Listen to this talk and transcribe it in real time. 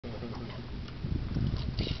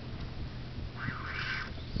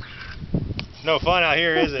No fun out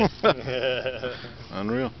here, is it?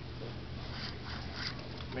 Unreal.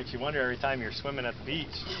 Makes you wonder every time you're swimming at the beach.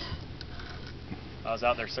 I was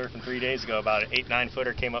out there surfing 3 days ago. About an 8-9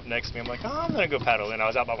 footer came up next to me. I'm like, oh, I'm gonna go paddle in. I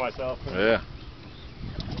was out by myself. Yeah.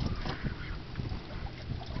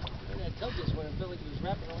 That tug just went and felt like it was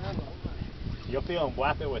wrapping around the whole time. You'll feel them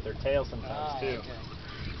whap it with their tail sometimes too. Okay.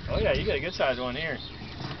 Oh yeah, you got a good sized one here.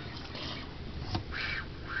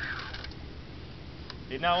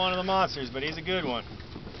 He's not one of the monsters, but he's a good one.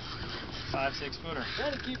 5-6 footer.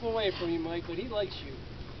 Trying to keep him away from you, Mike, but he likes you.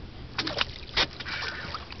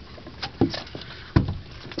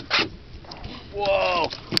 Whoa!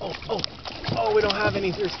 Oh, we don't have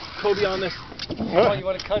any. There's Kobe on this. Oh, you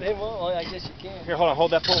want to cut him off? Well, I guess you can. Here, hold on.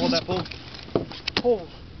 Hold that pole. Oh.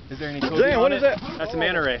 Is there any Kobe Dang, on what it? is that? That's a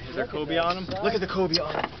manta ray. Is there Kobe on him? Look at the Kobe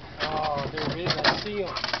on him. Oh, there it is. I see him.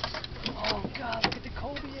 Oh, God, look at the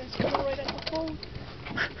Kobe. It's coming right at the boat.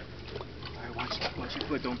 Alright, watch your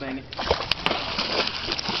foot. Don't bang it.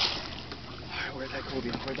 Alright, where'd that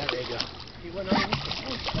Kobe go? Where'd that ray go? He went underneath the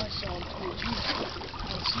boat. I saw him. Oh, Jesus. I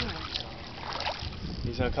don't see him.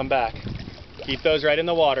 He's gonna come back. Keep those right in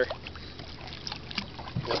the water.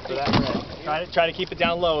 Look for that ray. Try to keep it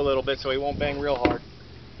down low a little bit so he won't bang real hard.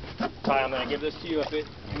 Ty, I'm gonna give this to you if you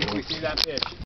see that fish.